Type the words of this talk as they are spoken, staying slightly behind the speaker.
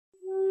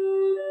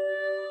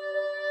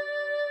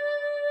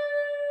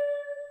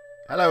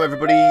Hello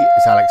everybody,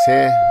 it's Alex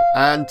here,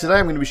 and today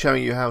I'm going to be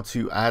showing you how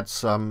to add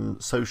some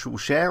social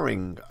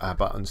sharing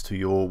buttons to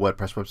your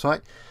WordPress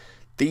website.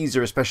 These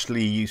are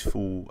especially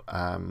useful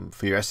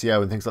for your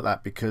SEO and things like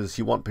that, because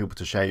you want people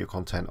to share your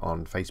content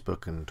on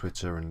Facebook and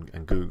Twitter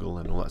and Google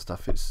and all that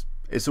stuff.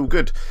 It's all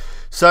good.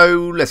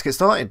 So let's get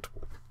started.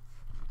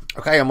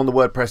 Okay, I'm on the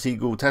WordPress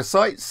Eagle test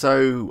site,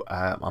 so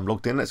I'm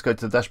logged in. Let's go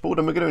to the dashboard,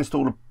 and we're going to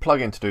install a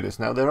plugin to do this.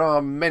 Now, there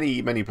are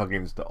many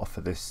plugins that offer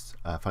this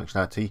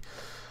functionality.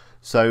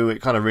 So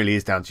it kind of really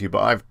is down to you,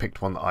 but I've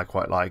picked one that I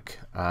quite like,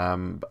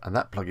 and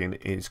that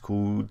plugin is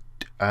called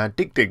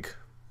Dig.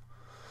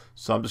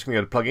 So I'm just going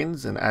to go to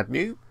plugins and add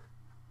new,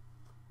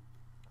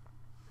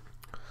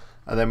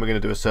 and then we're going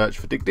to do a search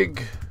for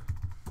Dig.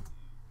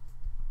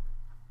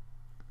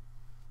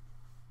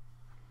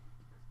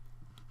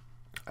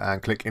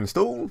 And click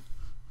install.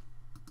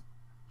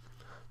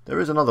 There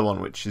is another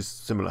one which is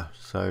similar,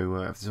 so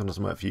if this one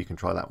doesn't work for you, you can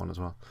try that one as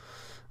well.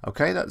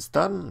 Okay, that's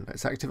done.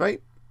 Let's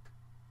activate.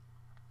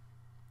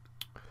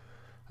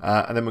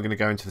 And then we're going to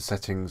go into the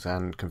settings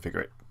and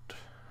configure it.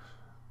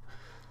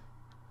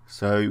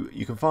 So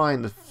you can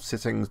find the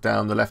settings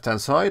down the left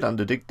hand side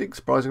under Dig,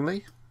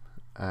 surprisingly.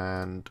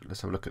 And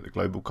let's have a look at the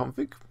global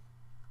config.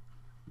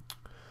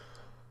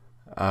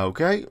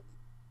 Okay.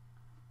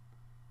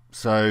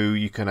 So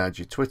you can add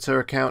your Twitter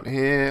account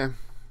here.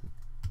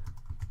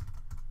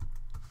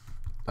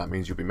 That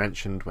means you'll be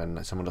mentioned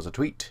when someone does a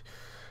tweet.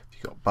 If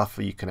you've got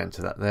buffer, you can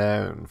enter that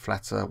there, and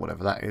flatter,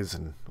 whatever that is,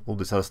 and all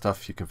this other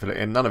stuff, you can fill it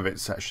in. None of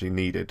it's actually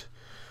needed.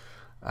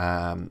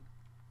 It's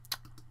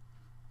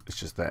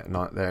just there,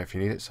 not there if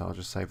you need it, so I'll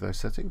just save those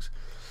settings.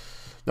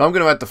 Now I'm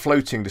going to add the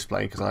floating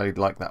display because I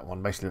like that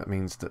one. Basically that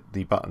means that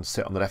the buttons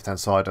sit on the left hand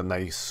side and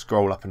they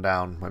scroll up and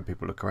down when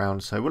people look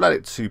around. So we'll add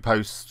it to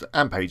posts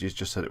and pages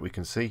just so that we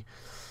can see.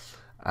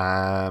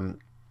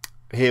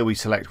 Here we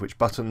select which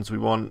buttons we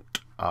want.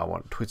 I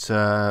want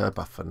Twitter,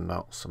 buffer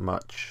not so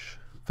much.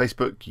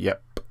 Facebook,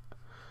 yep.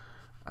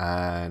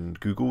 And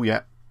Google,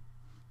 yep.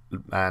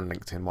 And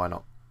LinkedIn, why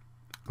not?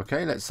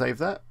 Okay, let's save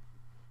that.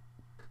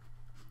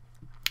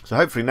 So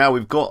hopefully now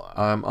we've got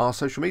our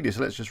social media.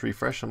 So let's just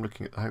refresh. I'm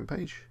looking at the home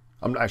page.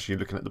 I'm actually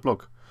looking at the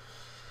blog.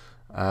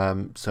 Oh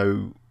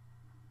no,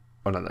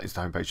 that is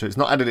the home page. So it's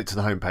not added it to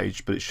the home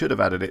page, but it should have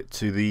added it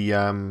to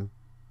the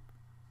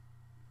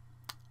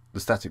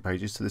static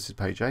pages. So this is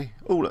page A.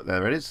 Oh, look,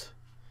 there it is.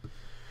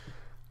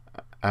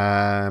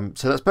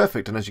 So that's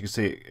perfect. And as you can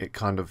see, it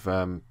kind of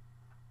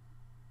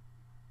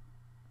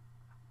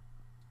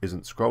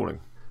isn't scrolling.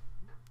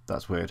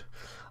 That's weird.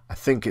 I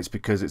think it's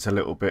because it's a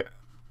little bit,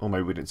 or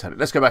maybe we didn't set it.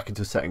 Let's go back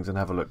into settings and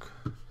have a look.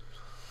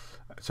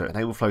 So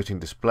enable floating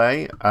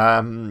display. I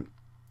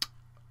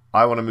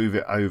want to move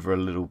it over a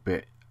little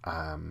bit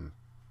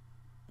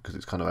because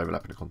it's kind of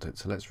overlapping the content.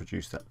 So let's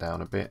reduce that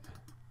down a bit.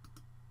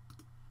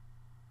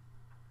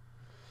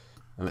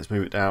 And let's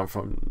move it down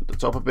from the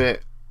top a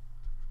bit.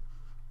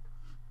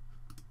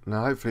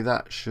 Now hopefully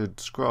that should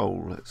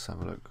scroll. Let's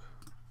have a look.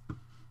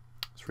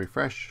 Let's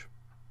refresh.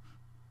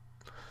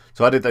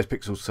 So I did those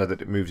pixels so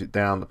that it moves it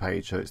down the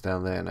page, so it's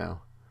down there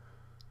now.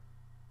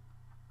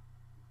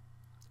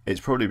 It's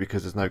probably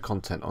because there's no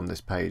content on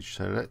this page.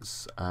 So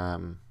let's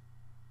have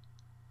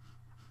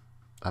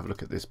a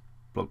look at this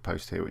blog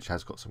post here, which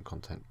has got some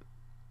content.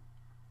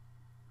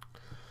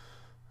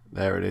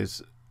 There it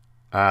is.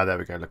 There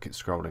we go. Look,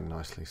 it's scrolling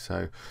nicely.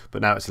 So,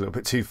 but now it's a little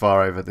bit too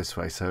far over this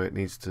way, so it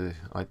needs to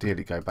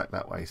ideally go back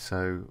that way.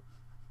 So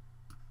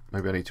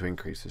maybe I need to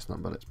increase this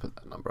number. Let's put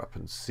that number up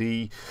and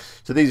see.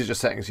 So these are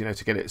just settings, you know,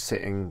 to get it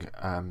sitting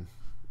on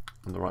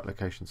the right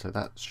location. So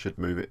that should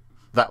move it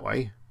that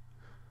way.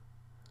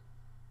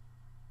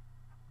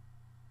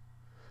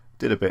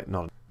 Did a bit,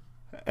 not.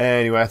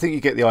 Anyway, I think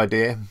you get the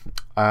idea.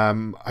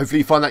 Hopefully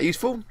you find that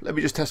useful. Let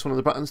me just test one of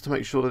the buttons to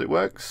make sure that it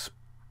works.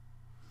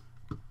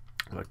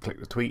 I'm going to click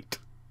the tweet.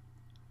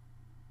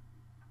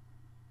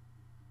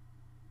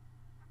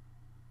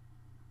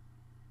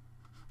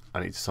 I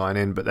need to sign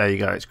in, but there you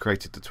go. It's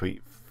created the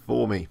tweet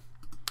for me.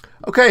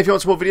 Okay, if you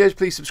want some more videos,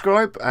 please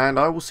subscribe, and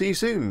I will see you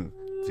soon.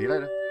 See you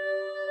later.